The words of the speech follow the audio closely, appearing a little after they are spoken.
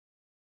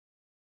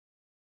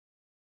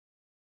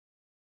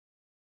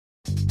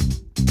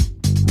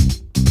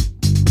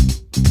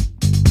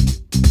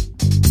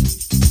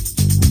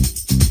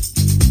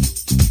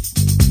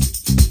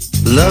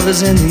Love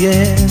is in the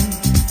air,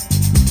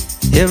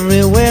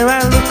 everywhere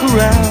I look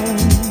around.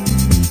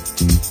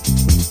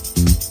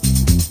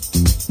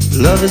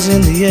 Love is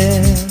in the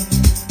air,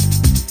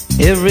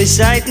 every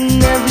sight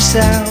and every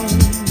sound.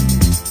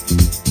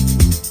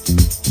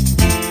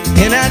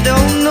 And I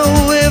don't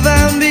know if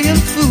I'm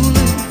being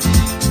foolish,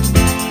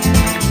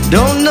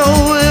 don't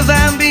know if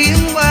I'm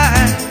being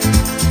wise,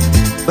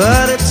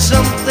 but it's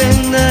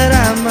something that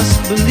I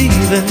must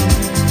believe in,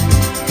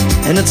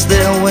 and it's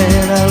there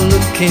when I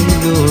look in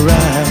your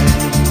eyes.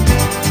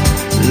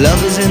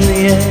 Love is in the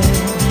air,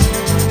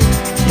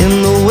 in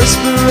the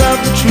whisper of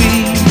the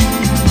tree.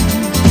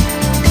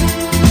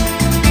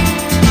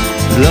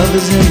 Love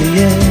is in the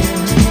air,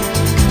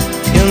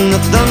 in the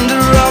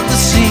thunder of the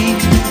sea.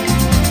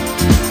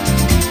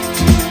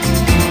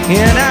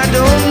 And I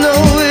don't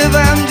know if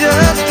I'm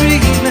just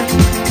dreaming,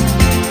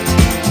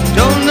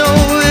 don't know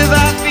if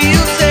I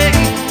feel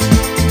safe,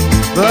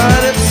 but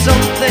it's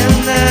something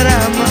that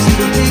I must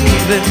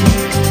believe in,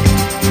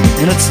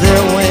 and it's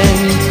there when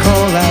you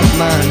call out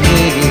my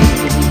name.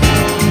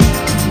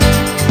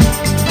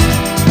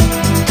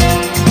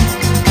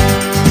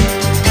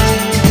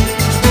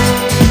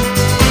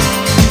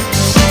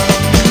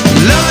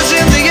 Love is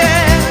in the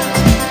air,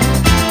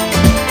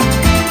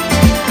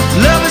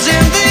 love is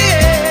in the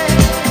air.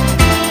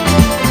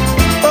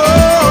 Oh,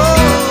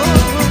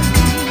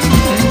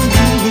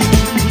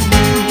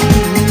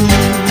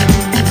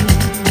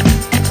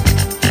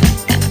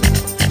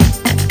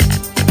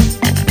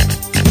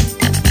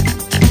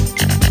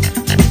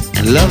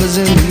 love is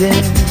in the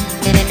air,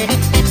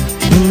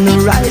 in the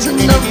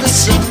rising of the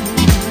sun.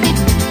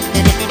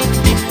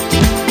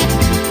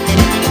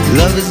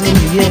 Love is in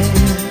the air,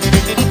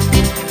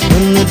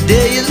 when the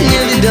day is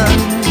nearly done.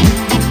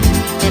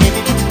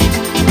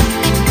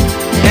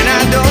 And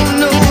I don't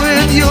know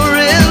if you're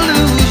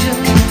illusion,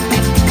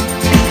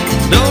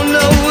 don't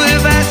know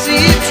if I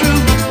see it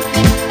true,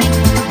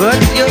 but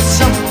you're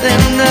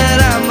something that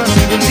I must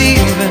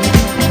believe in,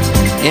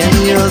 and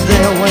you're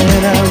there when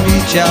I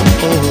reach out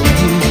for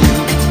you.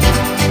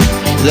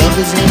 Love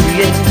is in the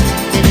air,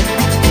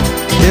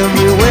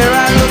 everywhere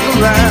I look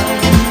around.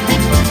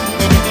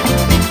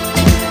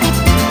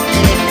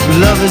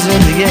 Love is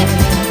in the air,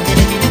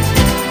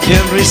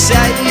 every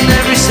sight and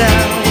every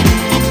sound.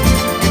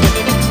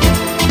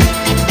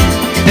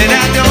 And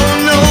I don't